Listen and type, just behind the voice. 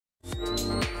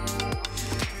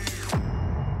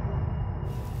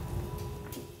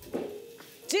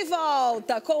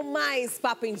volta com mais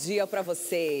Papo em Dia pra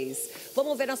vocês.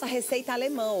 Vamos ver nossa receita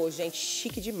alemã hoje, gente.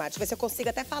 Chique demais. Deixa eu ver se eu consigo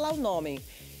até falar o nome.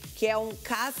 Que é um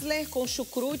Kassler com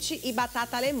chucrute e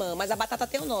batata alemã. Mas a batata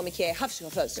tem um nome, que é...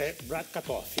 É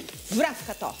Bratkartoffel.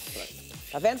 Bratkartoffel.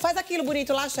 Tá vendo? Faz aquilo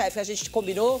bonito lá, chefe. A gente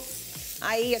combinou.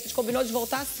 Aí, a gente combinou de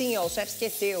voltar assim, ó. O chefe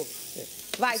esqueceu.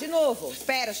 Vai, de novo.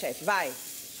 Espera, chefe. Vai.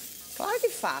 Claro que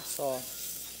faço, ó.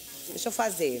 Deixa eu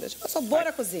fazer. Eu sou boa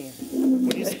na cozinha.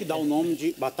 Por isso que dá o nome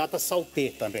de batata saltê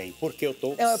também. Porque eu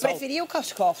tô... Eu preferia o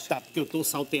Kaskopf. Tá, porque eu tô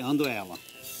salteando ela.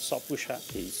 Só puxar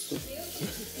isso.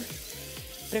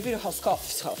 Prefiro o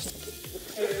Kaskopf.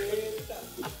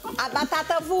 A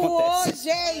batata voou, Acontece.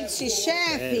 gente,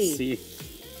 chefe. Sim.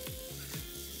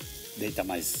 Deita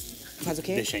mais. Faz o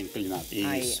quê? Deixa inclinada.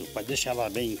 Isso. Pode deixar ela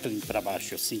bem inclinada pra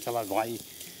baixo, assim que ela vai.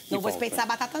 Não vou espetar a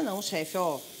batata não, chefe,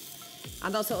 ó.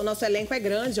 O nosso elenco é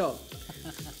grande, ó.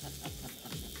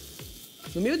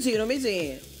 No miudinho.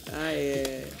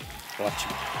 Aê.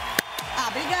 Ótimo. Ah,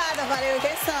 obrigada, valeu a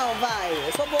intenção, vai.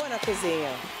 Eu sou boa na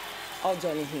cozinha. Ó o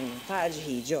Johnny rindo. Para de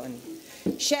rir, Johnny.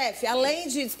 Chefe, além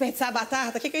de desperdiçar a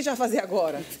batata, o que a gente vai fazer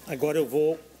agora? Agora eu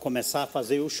vou começar a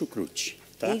fazer o chucrute.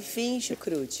 Tá? Enfim,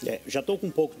 chucrute. Já tô com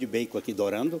um pouco de bacon aqui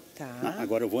dourando. Tá.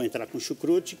 Agora eu vou entrar com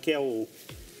chucrute, que é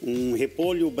um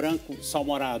repolho branco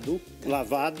salmourado,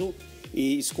 lavado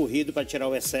e escorrido para tirar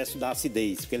o excesso da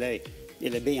acidez, porque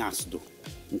ele é bem ácido.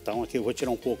 Então aqui eu vou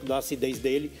tirar um pouco da acidez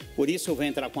dele, por isso eu vou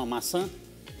entrar com a maçã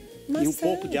e um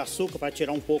pouco de açúcar para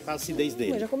tirar um pouco a acidez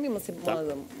dele. Eu já comi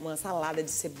uma salada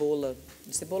de cebola.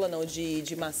 De cebola não,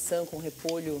 de maçã com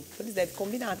repolho. Eles devem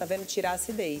combinar, tá vendo? Tirar a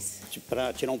acidez.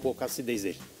 Para tirar um pouco a acidez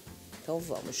dele. Então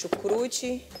vamos,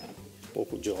 chucrute. Um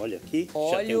pouco de óleo aqui.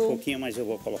 Óleo. Já tem um pouquinho, mas eu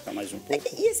vou colocar mais um pouco.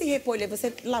 E esse repolho,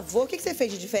 você lavou? O que você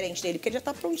fez de diferente dele? Porque ele já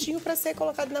tá prontinho para ser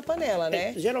colocado na panela,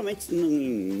 né? Geralmente,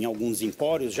 em alguns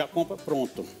empórios, já compra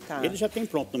pronto. Tá. Ele já tem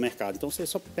pronto no mercado. Então, você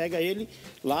só pega ele,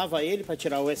 lava ele para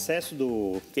tirar o excesso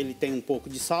que ele tem um pouco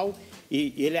de sal.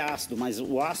 E ele é ácido, mas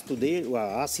o ácido dele,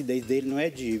 a acidez dele não é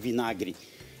de vinagre.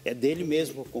 É dele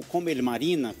mesmo, como ele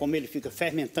marina, como ele fica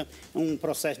fermentando, é um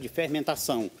processo de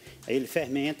fermentação. Aí ele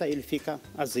fermenta, ele fica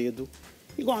azedo,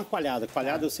 igual uma coalhada.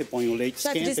 Coalhada você põe o leite, Já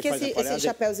esquenta disse que e faz a coalhada. esse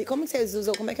chapéuzinho, como que vocês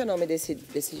usam? Como é que é o nome desse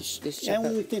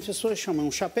chapéu? Tem pessoas que chamam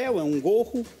um chapéu, é um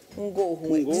gorro. Um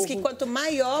gorro. Diz que quanto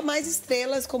maior, mais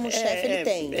estrelas como chefe ele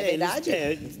tem, é verdade?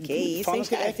 Que isso, hein,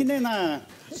 chefe? É que nem na...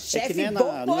 Chefe no bom,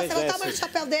 você olha o exército. tamanho do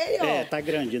chapéu dele, ó. Tá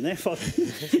grande, né? Só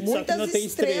Muitas que não tem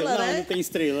estrelas, estrela, né? Não tem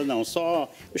estrela, não.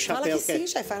 Só o chapéu Fala que sim,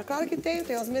 chefe. Fala, claro que tem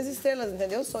as minhas estrelas,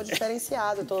 entendeu? Sou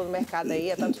diferenciado, tô no mercado aí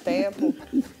há tanto tempo.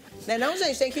 Não é não,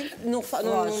 gente? Tem que... Não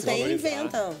tem,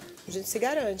 inventa. A gente se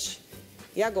garante.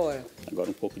 E agora? Agora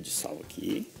um pouco de sal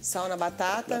aqui. Sal na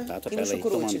batata e no aí,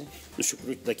 chucrute. No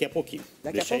chucrute daqui a pouquinho.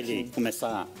 Deixa ele começar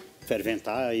a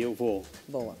ferventar, aí eu vou...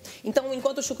 Boa. Então,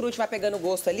 enquanto o chucrute vai pegando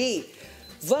gosto ali,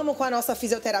 vamos com a nossa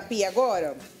fisioterapia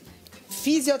agora?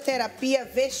 Fisioterapia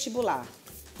vestibular.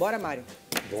 Bora, Mário?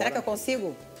 Bora. Será que eu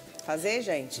consigo fazer,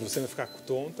 gente? Se você não ficar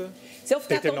tonta, Se eu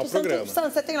ficar tem que terminar o programa.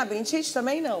 Santos, você tem labirintite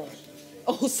também? Não.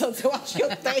 Ou Santos, eu acho que eu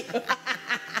tenho.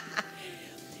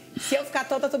 Se eu ficar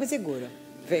tonta, eu tô me segura.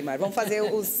 Vem, Mário, vamos fazer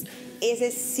os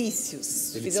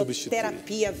exercícios.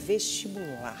 Fisioterapia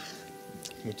vestibular.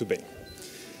 Muito bem.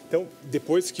 Então,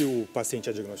 depois que o paciente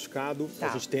é diagnosticado, a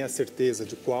gente tem a certeza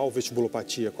de qual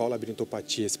vestibulopatia, qual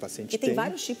labirintopatia esse paciente tem. E tem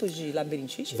vários tipos de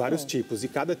labirintite? Vários tipos, e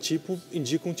cada tipo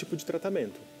indica um tipo de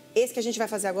tratamento. Esse que a gente vai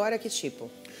fazer agora é que tipo?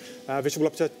 A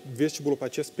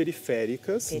vestibulopatias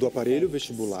periféricas do aparelho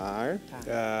vestibular.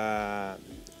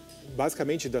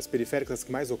 Basicamente, das periféricas as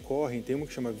que mais ocorrem, tem uma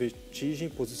que chama vertigem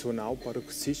posicional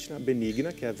paroxística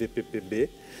benigna, que é a VPPB.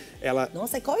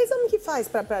 Nossa, e qual é o exame que faz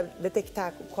para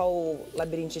detectar qual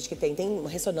labirintite que tem? Tem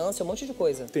ressonância, um monte de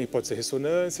coisa? Pode ser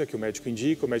ressonância, que o médico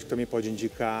indica. O médico também pode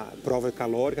indicar prova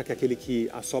calórica, que é aquele que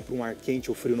assopra um ar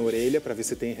quente ou frio na orelha para ver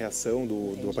se tem reação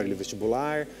do aparelho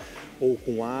vestibular. Ou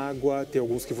com água. Tem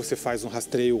alguns que você faz um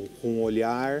rastreio com o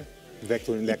olhar.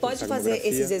 E pode fazer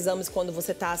esses exames quando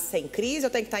você está sem crise ou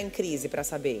tem que estar em crise para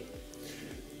saber?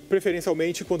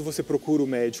 Preferencialmente, quando você procura o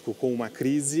médico com uma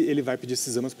crise, ele vai pedir esses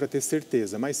exames para ter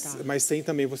certeza. Mas sem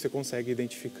também você consegue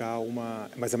identificar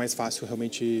Mas é mais fácil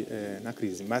realmente na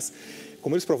crise. Mas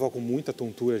como eles provocam muita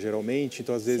tontura geralmente,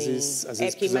 então às vezes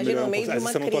porque imagina no meio de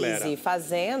uma crise, tolera.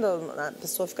 fazendo, a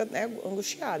pessoa fica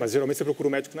angustiada. Mas geralmente você procura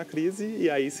o médico na crise e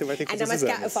aí você vai ter que fazer esses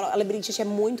exames. Eu falo, a labirintite é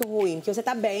muito ruim, porque você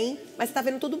está bem, mas você está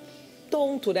vendo tudo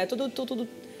tonto, né? Tudo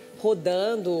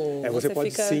rodando. Você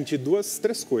pode sentir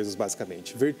três coisas,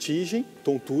 basicamente. Vertigem,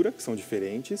 tontura, que são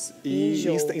diferentes, e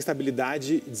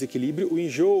instabilidade, desequilíbrio. O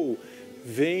enjoo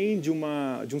vem de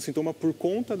um sintoma por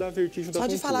conta da vertigem da tontura.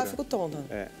 Só de falar eu fico tonta.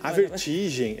 A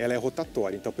vertigem, ela é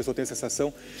rotatória, então a pessoa tem a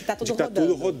sensação que tá tudo de que está rodando.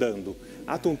 tudo rodando.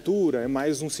 A tontura é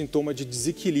mais um sintoma de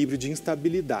desequilíbrio, de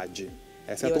instabilidade.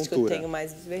 Essa é a tontura. Eu acho que eu tenho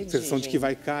mais vertigem. Sensação de que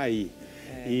vai cair.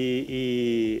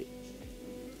 E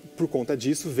por conta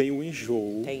disso vem o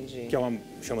enjoo,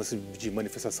 que chama-se de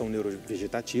manifestação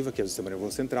neurovegetativa, que é do sistema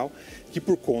nervoso central, que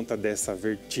por conta dessa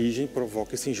vertigem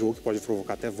provoca esse enjoo, que pode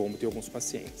provocar até vômito em alguns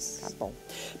pacientes. Tá bom.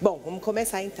 Bom, vamos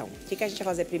começar então. O que a gente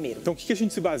vai fazer primeiro? Então, o que a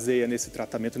gente se baseia nesse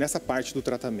tratamento, nessa parte do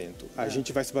tratamento? A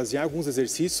gente vai se basear em alguns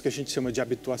exercícios que a gente chama de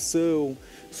habituação,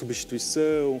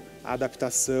 substituição,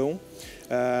 adaptação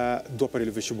do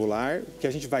aparelho vestibular, que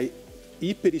a gente vai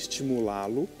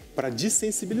hiperestimulá-lo para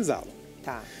dessensibilizá-lo.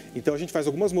 Tá. Então, a gente faz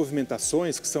algumas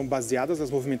movimentações que são baseadas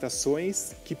nas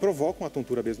movimentações que provocam a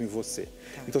tontura mesmo em você.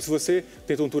 Tá. Então, se você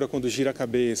tem tontura quando gira a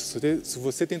cabeça, se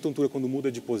você tem tontura quando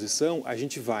muda de posição, a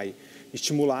gente vai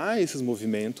estimular esses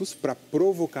movimentos para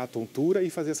provocar a tontura e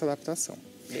fazer essa adaptação.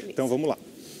 Beleza. Então, vamos lá.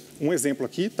 Um exemplo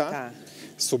aqui, tá?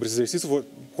 Sobre esse exercício, vou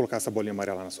colocar essa bolinha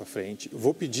amarela na sua frente.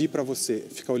 Vou pedir para você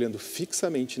ficar olhando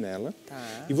fixamente nela.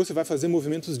 Tá. E você vai fazer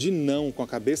movimentos de não com a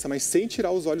cabeça, mas sem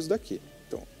tirar os olhos daqui.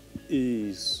 Então,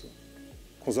 isso.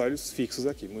 Com os olhos fixos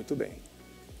aqui, muito bem.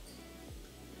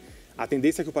 A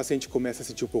tendência é que o paciente comece a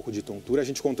sentir um pouco de tontura. A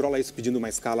gente controla isso pedindo uma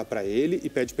escala para ele e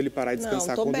pede para ele parar e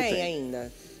descansar quando tem. Não, tô bem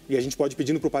ainda. E a gente pode ir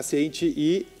pedindo para o paciente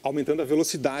ir aumentando a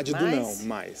velocidade do não,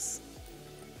 mais.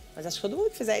 Mas acho que todo mundo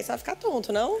que fizer isso vai ficar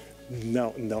tonto, não?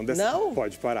 Não?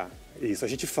 Pode parar. Isso, a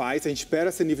gente faz, a gente espera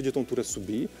esse nível de tontura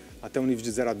subir, até um nível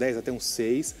de 0 a 10, até um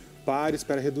 6, para e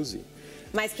espera reduzir.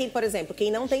 Mas quem, por exemplo, quem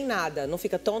não tem nada, não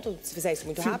fica tonto se fizer isso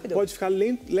muito rápido? Pode ficar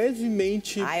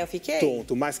levemente eu fiquei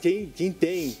tonto, mas quem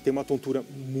tem uma tontura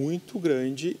muito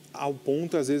grande ao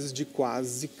ponto, às vezes, de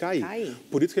quase cair.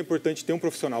 Por isso que é importante ter um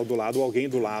profissional do lado, ou alguém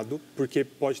do lado, porque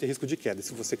pode ter risco de queda.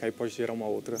 Se você cair, pode gerar uma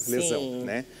outra lesão,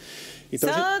 né? Então,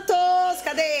 Santos!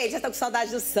 Cadê? Já tá com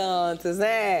saudade do Santos,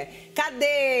 né?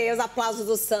 Cadê os aplausos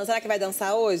do Santos? Será que vai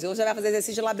dançar hoje? Hoje vai fazer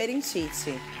exercício de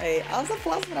labirintite. Olha os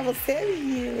aplausos pra você,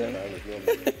 menina.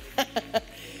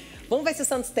 Vamos ver se o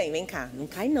Santos tem. Vem cá. Não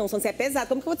cai não. O Santos é pesado.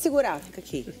 Como que eu vou te segurar? Fica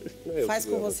aqui. Faz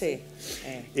com você.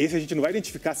 Esse a gente não vai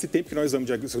identificar se tem, porque não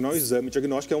é um exame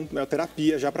diagnóstico, é uma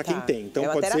terapia já para quem tem.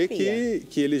 Então pode ser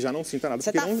que ele já não sinta nada,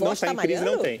 você porque tá não está em crise,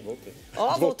 não tem.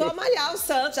 Ó, voltou a malhar o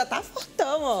Santos. Já tá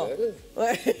fortão, ó. Sério?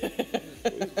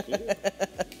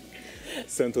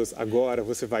 Santos, agora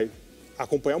você vai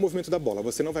acompanhar o movimento da bola.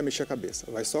 Você não vai mexer a cabeça.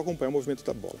 Vai só acompanhar o movimento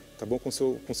da bola, tá bom? Com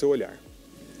seu olhar.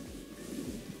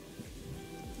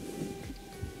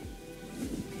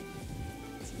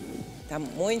 Tá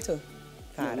muito?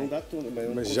 Cara. Não dá tudo, mas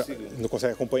eu não consigo. Não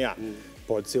consegue acompanhar.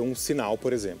 Pode ser um sinal,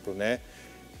 por exemplo, né?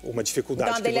 Uma dificuldade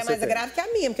então, a dele é mais grave que a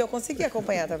minha, porque eu consegui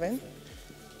acompanhar, tá vendo?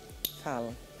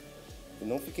 Fala. Eu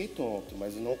não fiquei tonto,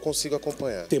 mas eu não consigo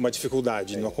acompanhar. Tem uma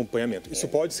dificuldade no acompanhamento. Isso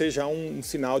pode ser já um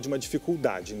sinal de uma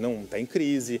dificuldade. Não está em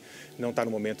crise, não está no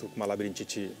momento com uma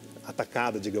labirintite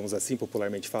atacada, digamos assim,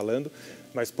 popularmente falando,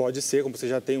 mas pode ser, como você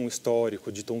já tem um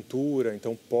histórico de tontura,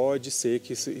 então pode ser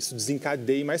que isso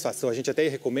desencadeie mais fácil. Então, a gente até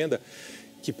recomenda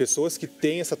que pessoas que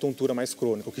têm essa tontura mais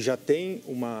crônica, ou que já têm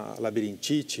uma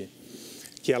labirintite,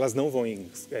 que elas não vão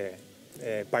em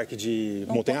parque de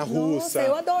montanha-russa. Nossa,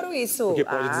 eu adoro isso. Porque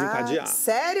pode desencadear.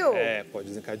 Sério? Pode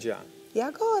desencadear. E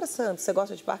agora, Santos, você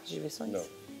gosta de parque de diversões? Não.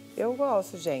 Eu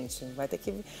gosto, gente. Vai ter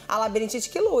que... A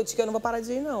labirintite que lute, que eu não vou parar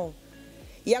de ir, não.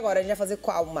 E agora, a gente vai fazer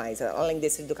qual mais? Além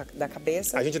desse da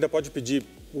cabeça? A gente ainda pode pedir,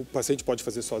 o paciente pode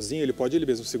fazer sozinho, ele pode ele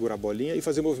mesmo segurar a bolinha e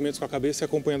fazer movimentos com a cabeça e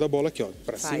acompanhando a bola aqui, ó,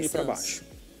 para cima e para baixo.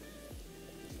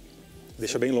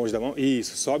 Deixa bem longe da mão.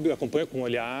 Isso, sobe, acompanha com o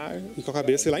olhar e com a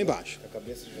cabeça e lá embaixo. A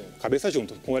cabeça junto. Cabeça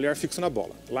junto, com o olhar fixo na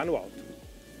bola, lá no alto.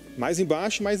 Mais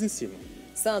embaixo, mais em cima.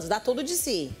 Santos, dá tudo de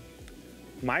si.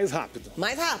 Mais rápido.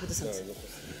 Mais rápido, Santos.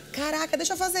 Caraca,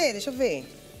 deixa eu fazer, deixa eu ver.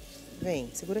 Vem,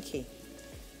 segura aqui.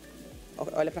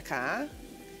 Olha pra cá.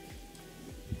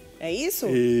 É isso?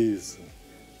 Isso.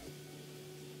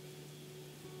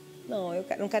 Não, eu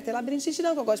não quero ter labirintite,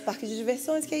 não, que eu gosto de parque de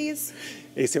diversões, que é isso?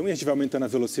 Esse é um, a gente vai aumentando a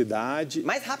velocidade.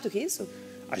 Mais rápido que isso?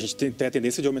 A gente tem a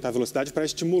tendência de aumentar a velocidade para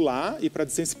estimular e para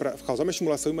causar uma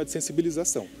estimulação e uma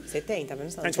desensibilização. Você tem, tá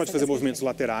vendo? A gente pode fazer movimentos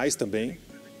laterais também,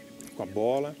 com a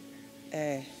bola.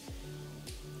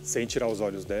 Sem tirar os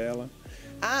olhos dela.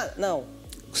 Ah, não.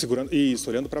 Segurando, isso,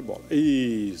 olhando para a bola.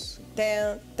 Isso.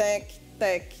 Tec,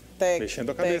 tec, tec. Mexendo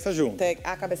a cabeça junto. Tec.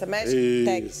 A cabeça mexe?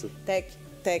 Isso. Tec,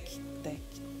 tec, tec,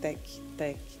 tec,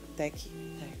 tec, tec,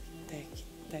 tec,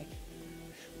 tec.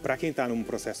 Para quem está num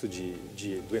processo de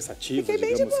doença ativa, Fiquei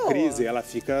bem digamos, de boa. crise, ela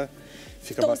fica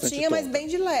bastante tonta. Mas bem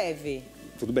de leve.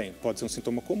 tudo bem, pode ser um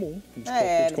sintoma comum,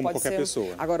 como qualquer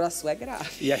pessoa. Agora a sua é grave.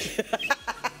 E aí...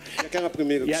 E aquela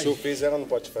primeira que o senhor fez, ela não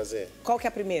pode fazer? Qual que é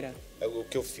a primeira? É o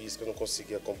que eu fiz, que eu não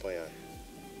consegui acompanhar.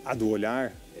 A do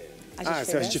olhar? A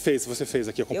gente fez, você fez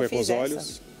aqui, acompanha com os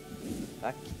olhos. Tá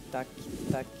aqui, tá aqui,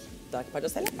 tá aqui, tá aqui, pode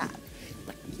acelerar.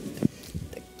 Tá aqui,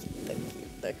 tá aqui,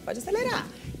 tá aqui, pode acelerar.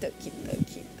 Tá aqui, tá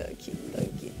aqui, tá aqui, tá aqui, tá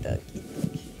aqui, tá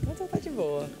aqui. Então tá de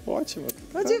boa. Ótimo.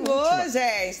 Tô de boa,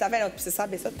 gente. Tá vendo? Eu preciso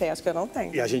saber se eu tenho, acho que eu não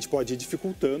tenho. E a gente pode ir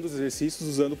dificultando os exercícios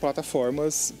usando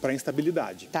plataformas para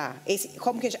instabilidade. Tá. Esse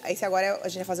agora, a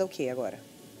gente vai fazer o quê agora?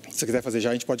 Se você quiser fazer já,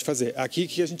 a gente pode fazer. Aqui, o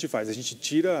que a gente faz? A gente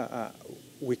tira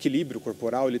o equilíbrio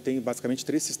corporal, ele tem basicamente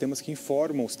 3 sistemas que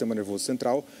informam o sistema nervoso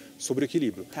central sobre o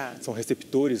equilíbrio. Tá. São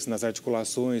receptores nas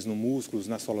articulações, no músculos,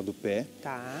 na sola do pé.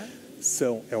 Tá.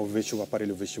 É o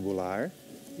aparelho vestibular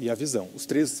e a visão. Os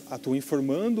 3 atuam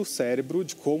informando o cérebro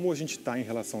de como a gente está em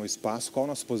relação ao espaço, qual é o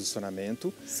nosso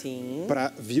posicionamento. Sim.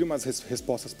 Para vir umas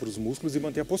respostas para os músculos e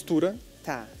manter a postura.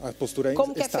 Tá. A postura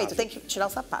Como que é estável. feito? Tem que tirar o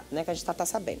sapato, né? Que a gente tá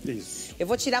sabendo. Isso. Eu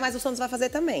vou tirar, mas o Santos vai fazer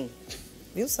também.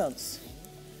 Viu, Santos?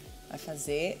 Vai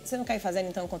fazer. Você não quer ir fazendo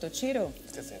então enquanto eu tiro?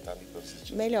 Você sentar ali pra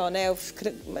você. Melhor, né?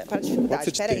 Para dificuldade.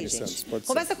 Espera aí, tênis, gente. Santos, pode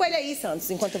Conversa ser. com ele aí, Santos,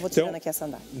 enquanto eu vou tirando aqui a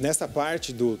sandália. Nessa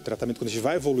parte do tratamento, quando a gente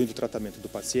vai evoluindo o tratamento do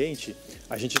paciente,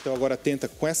 a gente então agora tenta,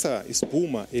 com essa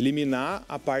espuma, eliminar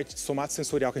a parte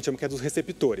somatosensorial, que a gente chama que é dos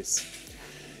receptores.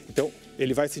 Então,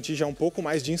 ele vai sentir já um pouco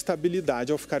mais de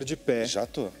instabilidade ao ficar de pé. Já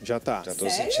tô. Já tá. Já tô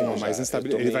Sério? sentindo. Mais já.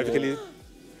 instabilidade. Ele vai ver que ele...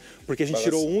 Porque a gente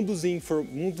Balança. tirou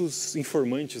um dos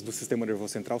informantes do sistema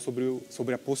nervoso central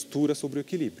sobre a postura, sobre o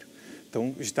equilíbrio. Então, a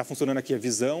gente está funcionando aqui a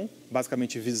visão,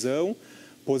 basicamente visão,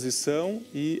 posição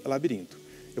e labirinto.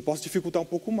 Eu posso dificultar um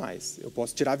pouco mais, eu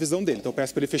posso tirar a visão dele, então eu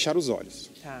peço para ele fechar os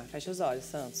olhos. Tá, fecha os olhos,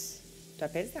 Santos. Tu é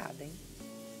pesado, hein?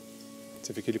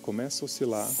 Você vê que ele começa a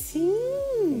oscilar Sim.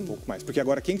 um pouco mais. Porque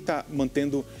agora, quem está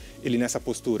mantendo ele nessa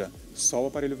postura? Só o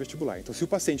aparelho vestibular. Então, se o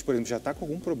paciente, por exemplo, já está com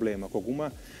algum problema, com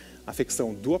alguma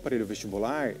afecção do aparelho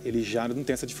vestibular, ele já não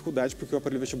tem essa dificuldade porque o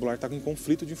aparelho vestibular está em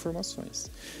conflito de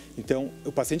informações. Então,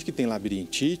 o paciente que tem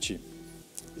labirintite,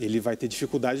 ele vai ter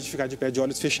dificuldade de ficar de pé de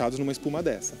olhos fechados numa espuma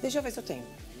dessa. Deixa eu ver se eu tenho.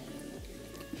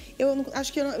 Eu não,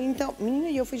 acho que eu não, então,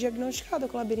 menina, eu fui diagnosticada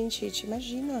com labirintite.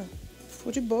 Imagina.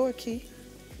 Fui de boa aqui.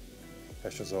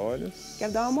 Fecha os olhos.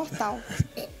 Quero dar uma mortal.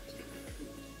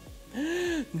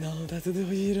 Não, tá tudo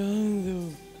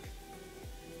girando.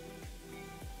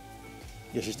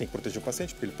 E a gente tem que proteger o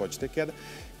paciente, porque ele pode ter queda.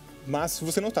 Mas se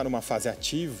você não está numa fase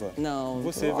ativa, não,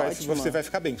 você vai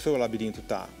ficar bem. Se o seu labirinto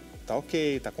tá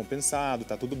ok, tá compensado,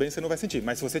 tá tudo bem, você não vai sentir.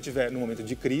 Mas se você estiver num momento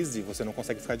de crise, você não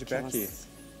consegue ficar de pé aqui.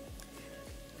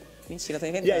 Mentira, tô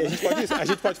inventando. E aí, a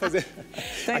gente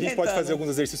pode fazer alguns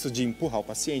exercícios de empurrar o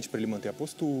paciente para ele manter a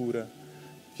postura,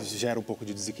 que gera um pouco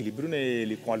de desequilíbrio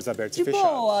nele, com olhos abertos e fechados.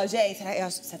 Boa, gente.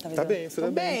 Você tá vendo? Tá bem, você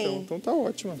tá bem. Então tá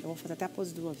ótimo. Eu vou fazer até a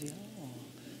pose do avião.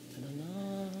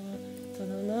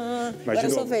 Mas, agora de é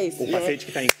sua novo, vez. o paciente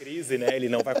que está em crise, né, ele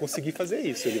não vai conseguir fazer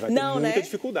isso. Ele vai ter muita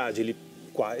dificuldade.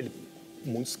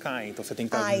 Muitos caem, então você tem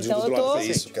que estar então do lado do É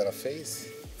isso que ela fez?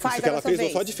 Faz isso que ela fez,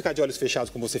 vez. só de ficar de olhos fechados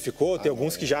como você ficou, tem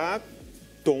alguns que já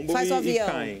tombam faz o avião,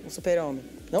 e caem. o super-homem.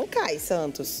 Não cai,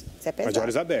 Santos. Você é pesado. Faz de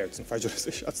olhos abertos, não faz de olhos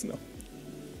fechados, não.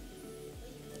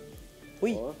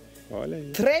 Ui. Olha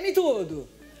aí. Treme tudo.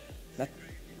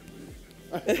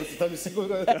 Você tá me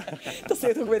segurando. Tô com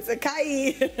medo de você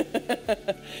cair.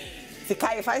 Se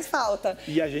cair, faz falta.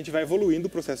 E a gente vai evoluindo o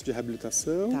processo de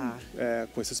reabilitação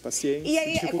com esses pacientes. E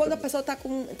aí, quando a pessoa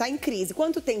tá em crise,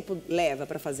 quanto tempo leva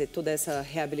para fazer toda essa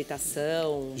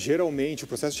reabilitação? Geralmente, o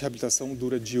processo de reabilitação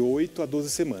dura de 8 a 12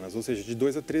 semanas, ou seja, de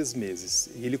 2 a 3 meses.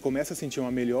 E ele começa a sentir uma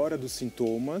melhora dos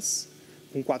sintomas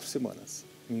com 4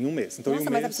 semanas. Em um mês. Então, Nossa,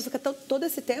 mas a pessoa fica todo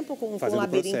esse tempo com o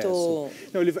labirinto...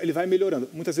 Não, ele vai melhorando.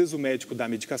 Muitas vezes o médico dá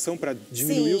medicação para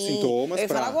diminuir os sintomas. Eu ia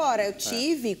falar agora, eu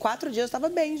tive 4 dias, eu estava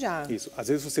bem já. Isso. Às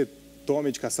vezes você toma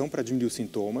medicação para diminuir os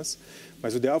sintomas,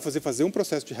 mas o ideal é fazer um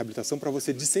processo de reabilitação para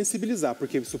você desensibilizar,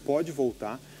 porque isso pode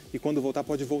voltar e quando voltar,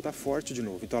 pode voltar forte de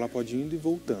novo. Então ela pode ir indo e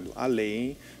voltando,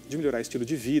 além de melhorar o estilo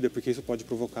de vida, porque isso pode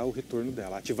provocar o retorno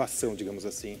dela, a ativação, digamos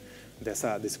assim,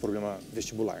 desse problema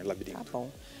vestibular, labirinto. Tá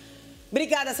bom.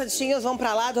 Obrigada, Santinhos. Vamos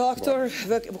pra lá, doutor.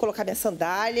 Vou colocar minha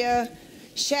sandália.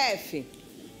 Chefe,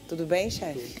 tudo bem,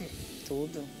 chefe?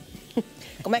 Tudo.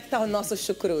 Como é que tá o nosso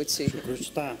chucrute? O chucrute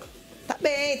tá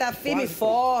bem, tá firme e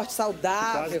forte,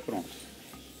 saudável. quase pronto.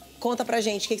 Conta pra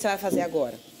gente, o que você vai fazer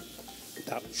agora?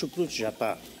 Tá, o chucrute já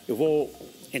tá. Eu vou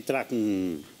entrar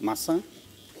com maçã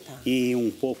e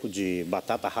um pouco de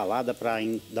batata ralada para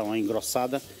dar uma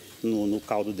engrossada no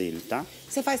caldo dele, tá?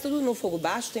 Você faz tudo no fogo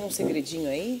baixo? Tem um segredinho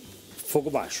aí? Fogo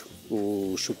baixo.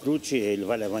 O chucrute, ele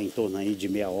vai levar em torno aí de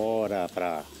meia hora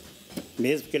para...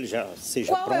 Mesmo que ele já seja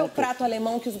Qual pronto. é o prato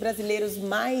alemão que os brasileiros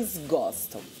mais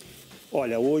gostam?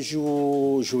 Olha, hoje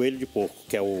o joelho de porco,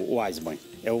 que é o Eisbein,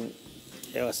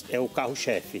 é o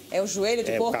carro-chefe. É o joelho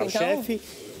de porco, então? É o carro-chefe.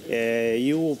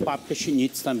 E o páprica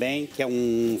schnitz também, que é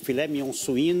um filé mignon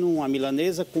suíno, uma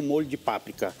milanesa com molho de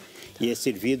páprica. E é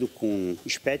servido com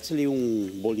spätzle e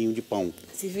um bolinho de pão.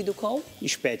 Servido com?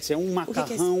 Spätzle é um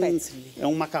macarrão. O que é spätzle? É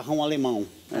um macarrão alemão.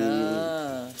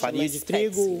 Farinha de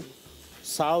trigo,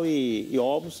 sal e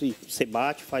ovos. E você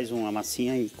bate, faz uma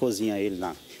massinha e cozinha ele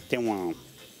lá. Tem uma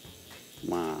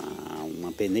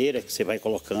peneira que você vai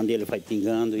colocando e ele vai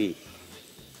pingando. E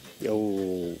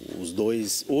os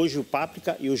dois. Hoje o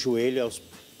páprica e o joelho é o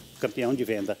campeão de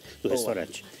venda do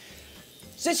restaurante.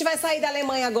 A gente vai sair da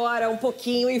Alemanha agora um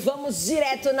pouquinho e vamos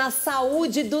direto na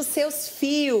saúde dos seus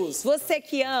fios. Você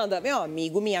que anda, meu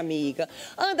amigo, minha amiga,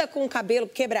 anda com o cabelo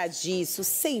quebradiço,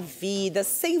 sem vida,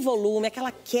 sem volume,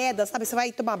 aquela queda, sabe? Você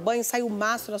vai tomar banho, sai o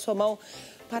maço na sua mão.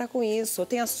 Para com isso,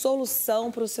 tem a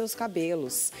solução para os seus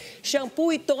cabelos.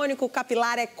 Shampoo e tônico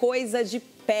capilar é coisa de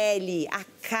pele.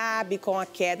 Acabe com a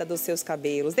queda dos seus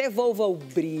cabelos. Devolva o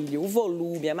brilho, o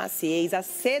volume, a maciez, a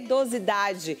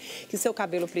sedosidade que seu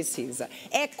cabelo precisa.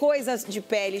 É coisa de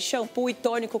pele, shampoo e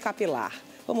tônico capilar.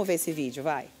 Vamos ver esse vídeo,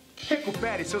 vai.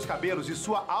 Recupere seus cabelos e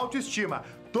sua autoestima.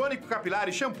 Tônico capilar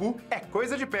e shampoo é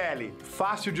coisa de pele.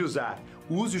 Fácil de usar.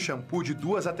 Use o shampoo de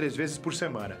 2 a 3 vezes por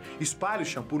semana. Espalhe o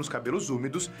shampoo nos cabelos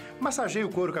úmidos. Massageie o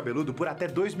couro cabeludo por até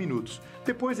 2 minutos.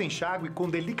 Depois enxague com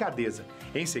delicadeza.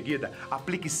 Em seguida,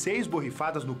 aplique 6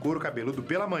 borrifadas no couro cabeludo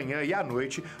pela manhã e à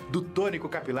noite do tônico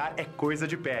capilar é coisa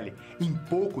de pele. Em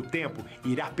pouco tempo,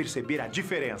 irá perceber a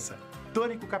diferença.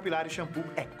 Tônico capilar e shampoo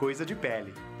é coisa de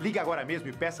pele. Ligue agora mesmo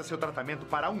e peça seu tratamento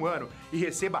para 1 ano e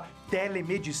receba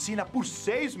telemedicina por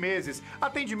 6 meses.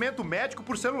 Atendimento médico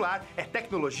por celular. É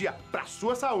tecnologia para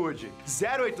sua saúde.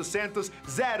 0800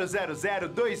 000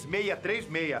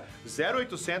 2636.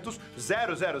 0800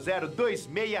 000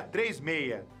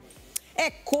 2636. É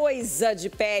coisa de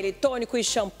pele, tônico e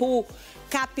shampoo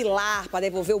capilar para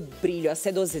devolver o brilho, a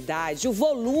sedosidade, o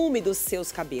volume dos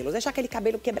seus cabelos. Deixar aquele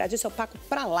cabelo quebradiço opaco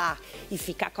para lá e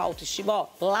ficar com a autoestima, ó,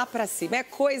 lá para cima. É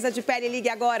coisa de pele, ligue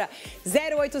agora.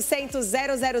 0800 000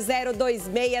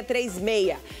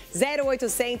 2636.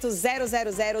 0800 000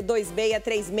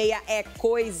 2636 é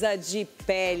coisa de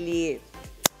pele.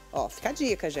 Ó, fica a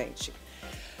dica, gente.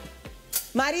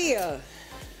 Maria...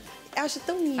 Eu acho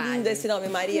tão lindo esse nome,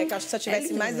 Maria, que eu acho que se eu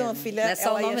tivesse mais uma filha, não é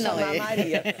só ela ia chamar não,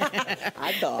 Maria.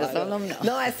 Adoro. Não é só o nome, não.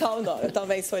 Não é só o nome, eu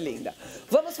também sou linda.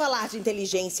 Vamos falar de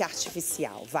inteligência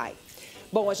artificial, vai.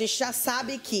 Bom, a gente já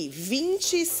sabe que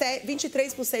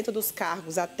 23% dos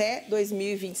cargos até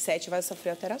 2027 vai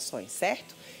sofrer alterações,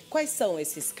 certo? Quais são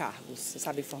esses cargos? Você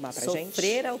sabe informar pra gente?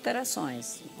 Sofrer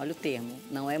alterações. Olha o termo.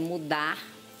 Não é mudar.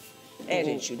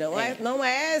 Gente, não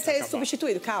é ser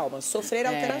substituído. Calma, sofrer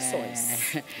alterações.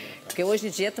 Porque hoje em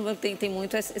dia tem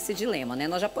muito esse dilema, né?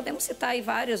 Nós já podemos citar aí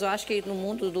vários, eu acho que no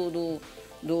mundo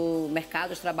do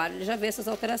mercado de trabalho ele já vê essas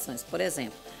alterações. Por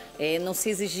exemplo, não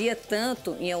se exigia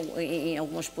tanto em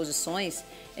algumas posições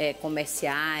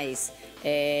comerciais,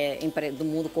 do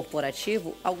mundo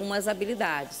corporativo, algumas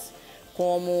habilidades,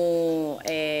 como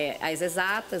as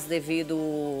exatas,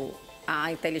 devido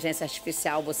a inteligência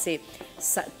artificial, você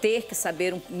ter que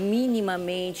saber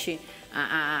minimamente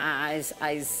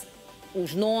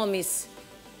os nomes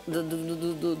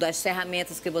das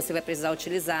ferramentas que você vai precisar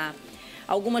utilizar.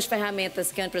 Algumas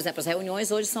ferramentas que, por exemplo, as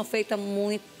reuniões hoje são feitas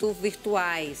muito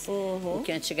virtuais, o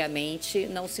que antigamente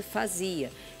não se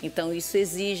fazia. Então, isso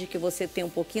exige que você tenha um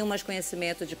pouquinho mais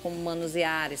conhecimento de como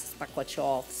manusear esses pacotes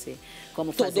Office,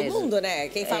 como fazer... Todo mundo, né?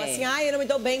 Quem fala assim, eu não me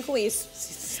dou bem com isso.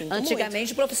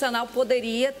 Antigamente, o profissional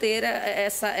poderia ter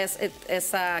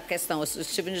essa questão. O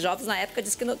Steve Jobs, na época,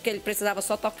 disse que ele precisava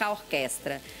só tocar a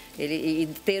orquestra e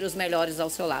ter os melhores ao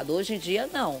seu lado. Hoje em dia,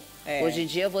 não. Hoje em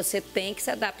dia, você tem que se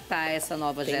adaptar a essa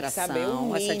nova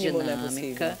geração, essa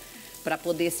dinâmica, para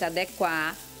poder se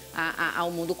adequar ao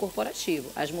mundo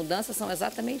corporativo. As mudanças são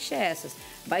exatamente essas.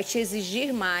 Vai te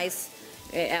exigir mais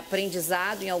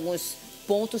aprendizado em alguns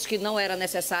pontos que não era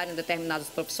necessário em determinadas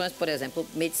profissões, por exemplo,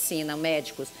 medicina,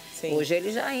 médicos. Sim. Hoje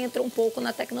ele já entra um pouco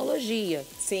na tecnologia.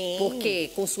 Sim. Porque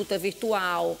consulta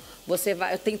virtual,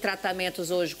 tem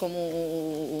tratamentos hoje,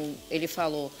 como ele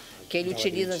falou, que ele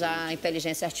utiliza já a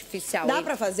inteligência artificial. Dá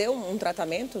para fazer um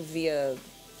tratamento via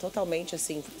totalmente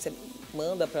assim, você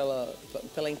manda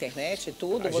pela internet e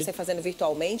tudo, fazendo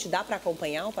virtualmente, dá para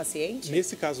acompanhar o paciente?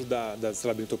 Nesse caso das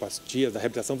labirintoplastia, da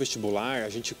reabilitação vestibular, a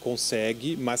gente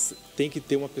consegue, mas tem que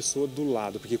ter uma pessoa do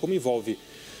lado, porque como envolve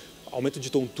aumento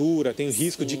de tontura, tem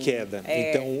risco de queda.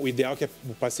 Então, o ideal é que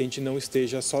o paciente não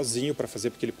esteja sozinho para fazer,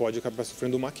 porque ele pode acabar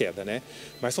sofrendo uma queda, né?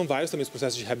 Mas são vários também os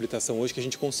processos de reabilitação hoje que a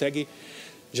gente consegue,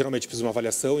 geralmente precisa de uma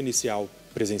avaliação inicial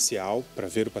presencial para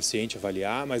ver o paciente,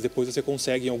 avaliar, mas depois você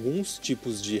consegue, em alguns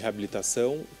tipos de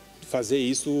reabilitação, fazer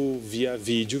isso via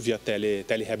vídeo, via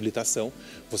telereabilitação.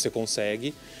 Você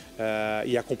consegue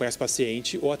e acompanhar esse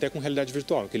paciente, ou até com realidade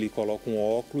virtual, que ele coloca um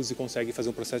óculos e consegue fazer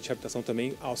um processo de reabilitação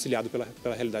também auxiliado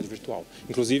pela realidade virtual.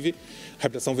 Inclusive, a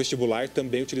reabilitação vestibular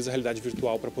também utiliza a realidade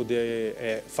virtual para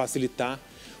poder facilitar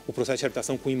o processo de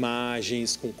reabilitação com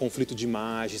imagens, com conflito de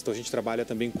imagens. Então, a gente trabalha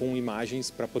também com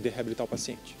imagens para poder reabilitar o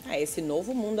paciente. Esse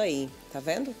novo mundo aí, tá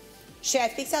vendo?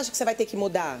 Chefe, o que você acha que você vai ter que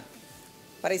mudar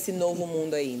para esse novo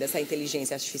mundo aí, dessa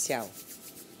inteligência artificial?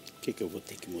 O que eu vou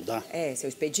ter que mudar? Seu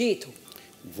expedito?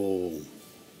 Vou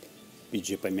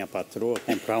pedir para minha patroa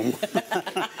comprar um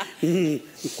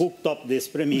cooktop desse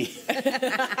para mim.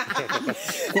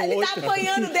 Ele tá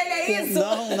apanhando dele, é isso?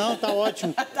 Não, tá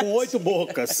ótimo. Com 8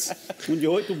 bocas. Um de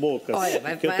 8 bocas. Olha,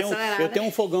 vai eu tenho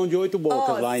um fogão de 8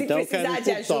 bocas lá, então eu quero um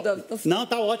cooktop. Ajuda, não,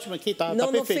 tá ótimo aqui, tá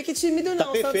perfeito. Não fique tímido não, tá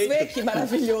perfeito. Vê que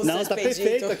maravilhoso. Não, tá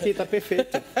perfeito aqui, tá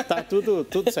perfeito. Tá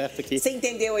tudo certo aqui. Você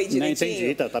entendeu aí direitinho? Não,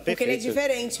 entendi, tá perfeito. Porque ele é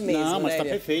diferente mesmo, não, mas né? Tá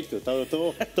perfeito.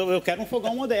 Eu quero um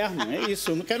fogão moderno, é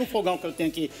isso. Eu não quero um fogão que eu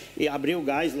tenho que abrir o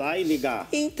gás lá e ligar.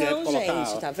 Então,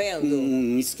 gente, tá vendo?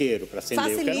 Um isqueiro para acender.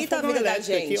 Facilita a vida da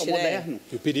gente, aqui, moderno.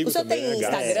 E o perigo o senhor também tem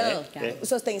Instagram? É. O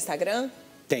senhor tem Instagram?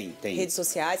 Tem. Redes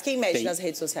sociais? Quem mexe Tem. nas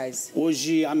redes sociais?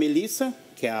 Hoje, a Melissa,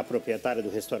 que é a proprietária do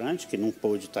restaurante, que não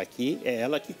pôde estar aqui, é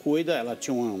ela que cuida. Ela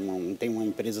tinha tem uma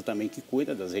empresa também que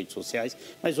cuida das redes sociais,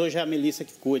 mas hoje é a Melissa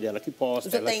que cuida, ela que posta.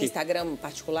 O senhor tem Instagram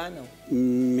particular, não?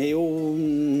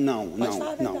 Não. Pode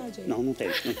falar a verdade aí. Não tem.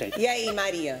 E aí,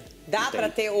 Maria? Dá para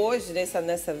ter hoje, nessa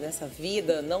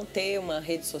vida, não ter uma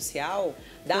rede social?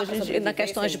 Dá hoje em dia, na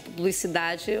questão de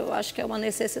publicidade, eu acho que é uma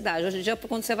necessidade. Hoje em dia,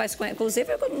 quando você vai se conhecer,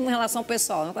 inclusive em relação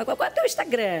pessoal, qual é o teu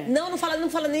Instagram? Não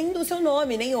fala nem do seu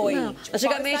nome, nem oi. Não.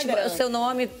 Antigamente, o seu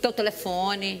nome, teu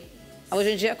telefone.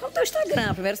 Hoje em dia, qual é o teu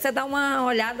Instagram? Primeiro você dá uma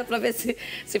olhada para ver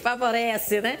se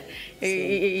favorece, né?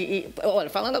 Olha,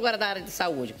 falando agora da área de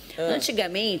saúde.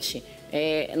 Antigamente,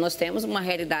 nós temos uma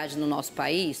realidade no nosso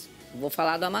país. Vou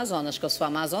falar do Amazonas, que eu sou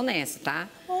amazonense, tá?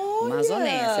 Olha!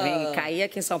 Amazonense. Vim cair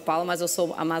aqui em São Paulo, mas eu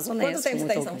sou amazonense. Quanto tempo você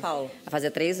está em São Paulo? Vai fazer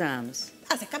 3 anos.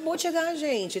 Você acabou de chegar,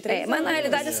 gente. 3 anos. Mas na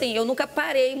realidade, assim, eu nunca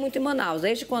parei muito em Manaus.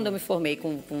 Desde quando eu me formei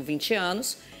com 20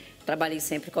 anos, trabalhei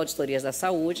sempre com auditorias da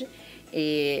saúde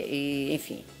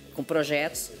enfim, com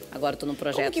projetos. Agora estou num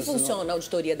projeto... Como que funciona a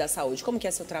auditoria da saúde? Como que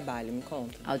é seu trabalho? Me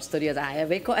conta. A auditoria da... é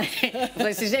bem... Eu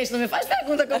falei assim, gente, não me faz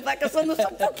pergunta que eu sou um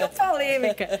pouquinho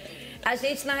polêmica. A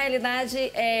gente, na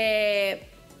realidade,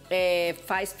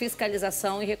 faz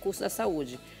fiscalização e recursos da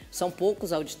saúde. São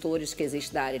poucos auditores que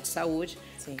existem da área de saúde,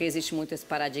 porque existe muito esse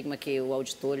paradigma que o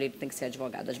auditor ele tem que ser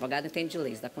advogado. O advogado entende de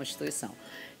leis, da Constituição.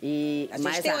 A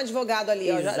gente tem um advogado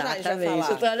ali, ó, já vai falar.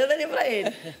 Eu estou olhando ali para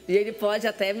ele. E ele pode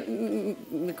até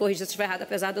me corrigir se estiver errado,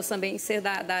 apesar de eu também ser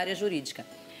da área jurídica.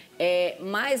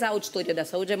 Mas a auditoria da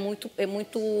saúde é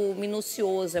muito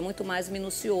minucioso, é muito mais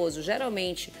minucioso.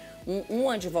 Geralmente, um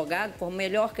advogado, por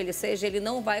melhor que ele seja, ele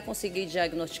não vai conseguir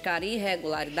diagnosticar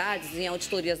irregularidades em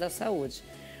auditorias da saúde.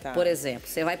 Tá. Por exemplo,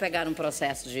 você vai pegar um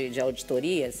processo de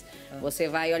auditorias, você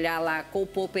vai olhar lá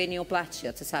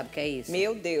colpopeneoplastia. Você sabe o que é isso?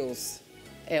 Meu Deus!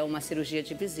 É uma cirurgia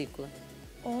de vesícula.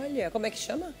 Olha, como é que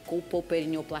chama?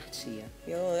 Colpopeneoplastia.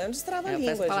 É um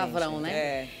destrava-língua, gente. Palavrão,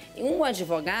 né? Um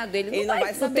advogado, ele não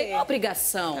vai saber. Não tem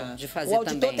obrigação de fazer também. O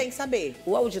auditor tem que saber.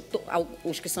 O auditor,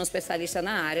 os que são especialistas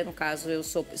na área, no caso, eu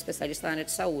sou especialista na área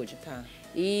de saúde. Tá.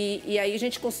 E aí a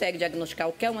gente consegue diagnosticar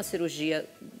o que é uma cirurgia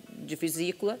de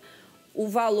vesícula, o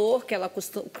valor que ela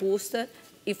custa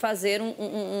e fazer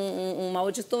uma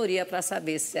auditoria para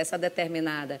saber se essa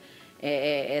determinada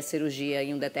cirurgia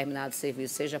em um determinado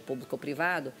serviço, seja público ou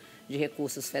privado, de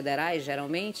recursos federais,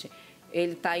 geralmente,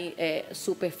 ele está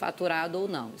superfaturado ou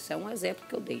não. Isso é um exemplo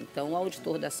que eu dei. Então, o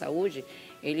auditor da saúde,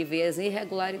 ele vê as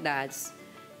irregularidades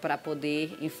para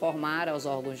poder informar aos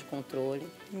órgãos de controle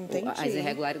as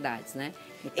irregularidades, né?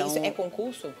 Então, isso é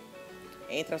concurso?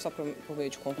 Entra só por meio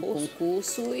de concurso?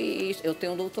 Concurso, e eu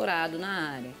tenho um doutorado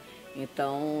na área.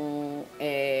 Então,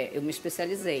 eu me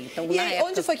especializei. Então, e aí,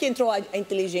 onde foi que entrou a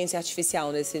inteligência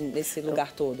artificial nesse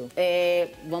lugar todo?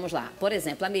 Vamos lá. Por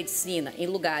exemplo, a medicina, em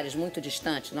lugares muito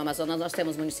distantes, no Amazonas nós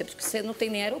temos municípios que você não tem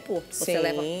nem aeroporto. Você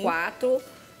leva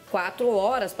 4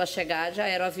 horas para chegar de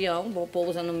aeroavião,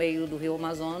 pousa no meio do rio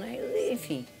Amazonas,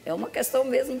 enfim. É uma questão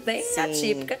mesmo bem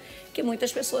atípica, que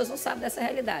muitas pessoas não sabem dessa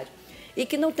realidade. E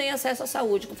que não tem acesso à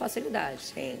saúde com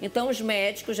facilidade. Sim. Então, os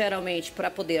médicos, geralmente, para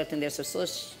poder atender as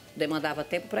pessoas, demandava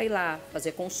tempo para ir lá,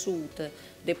 fazer consulta,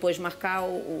 depois marcar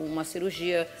uma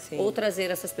cirurgia, Sim. ou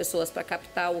trazer essas pessoas para a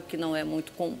capital, o que não é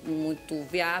muito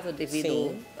viável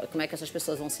devido a como é que essas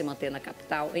pessoas vão se manter na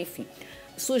capital, enfim.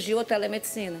 Surgiu a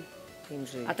telemedicina.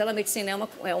 Entendi. A telemedicina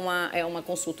é uma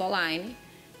consulta online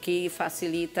que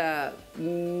facilita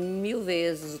 1000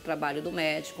 vezes o trabalho do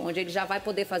médico, onde ele já vai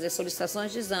poder fazer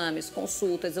solicitações de exames,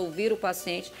 consultas, ouvir o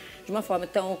paciente de uma forma.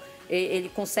 Então, ele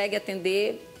consegue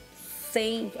atender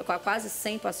quase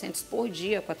 100 pacientes por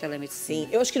dia com a telemedicina. Sim,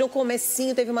 eu acho que no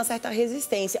comecinho teve uma certa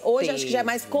resistência. Hoje acho que já é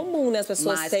mais comum, né? As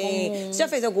pessoas têm... Você já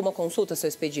fez alguma consulta, seu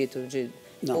expedito, de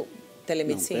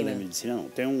telemedicina? Não, telemedicina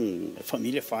não. A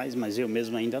família faz, mas eu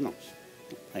mesmo ainda não.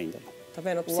 Ainda não. Tá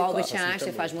vendo? O Albert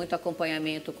Einstein faz muito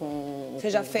acompanhamento com Você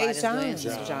já fez,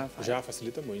 já? Já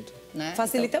facilita muito. Né?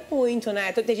 Facilita muito,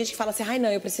 né? Tem gente que fala assim, ai não,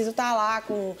 eu preciso estar lá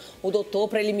com o doutor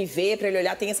para ele me ver, para ele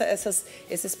olhar. Tem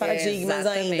esses paradigmas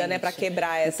ainda, né? Para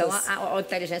quebrar essas... Então, a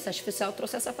inteligência artificial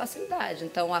trouxe essa facilidade.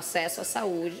 Então, o acesso à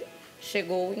saúde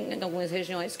chegou em algumas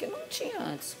regiões que não tinha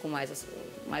antes, com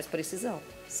mais precisão.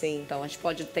 Sim. Então, a gente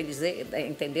pode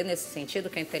entender nesse sentido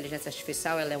que a inteligência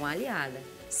artificial ela é uma aliada.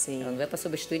 Sim. Ela não é para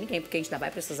substituir ninguém, porque a gente ainda vai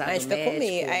precisar a gente do vai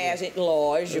médico. comer.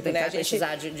 Lógico, né? A gente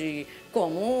vai precisar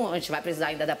como a gente vai precisar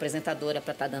ainda da apresentadora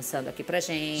para estar dançando aqui pra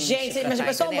gente. Gente, mas já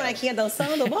pensou uma bonequinha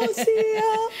dançando? Bom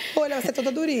dia! Olha, vai ser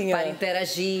toda durinha. Para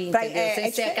interagir, entendeu?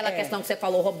 Sem ser aquela questão que você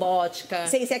falou, robótica.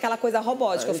 Sem ser aquela coisa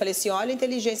robótica. Eu falei assim, olha a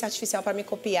inteligência artificial para me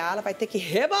copiar, ela vai ter que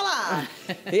rebolar.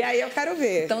 E aí eu quero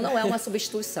ver. Então não é uma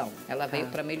substituição, ela veio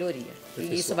para melhoria.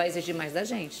 E isso vai exigir mais da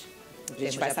gente. A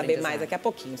gente vai saber mais daqui a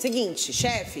pouquinho. Seguinte,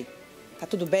 chefe, tá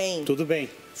tudo bem? Tudo bem.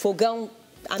 Fogão,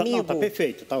 amigo? Não, tá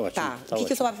perfeito, tá ótimo. Tá. O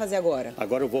que você vai fazer agora?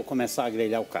 Agora eu vou começar a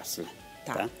grelhar o cassler.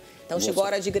 Tá. Então chegou a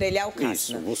hora de grelhar o cassler.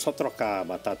 Isso, vou só trocar a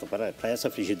batata para essa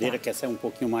frigideira, que essa é um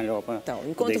pouquinho maior para... Então,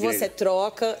 enquanto você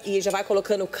troca e já vai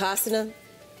colocando o cassler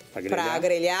para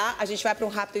grelhar, a gente vai para um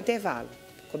rápido intervalo.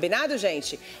 Combinado,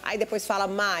 gente? Aí depois fala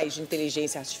mais de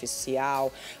inteligência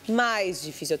artificial, mais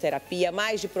de fisioterapia,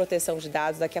 mais de proteção de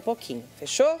dados daqui a pouquinho.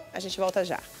 Fechou? A gente volta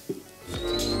já.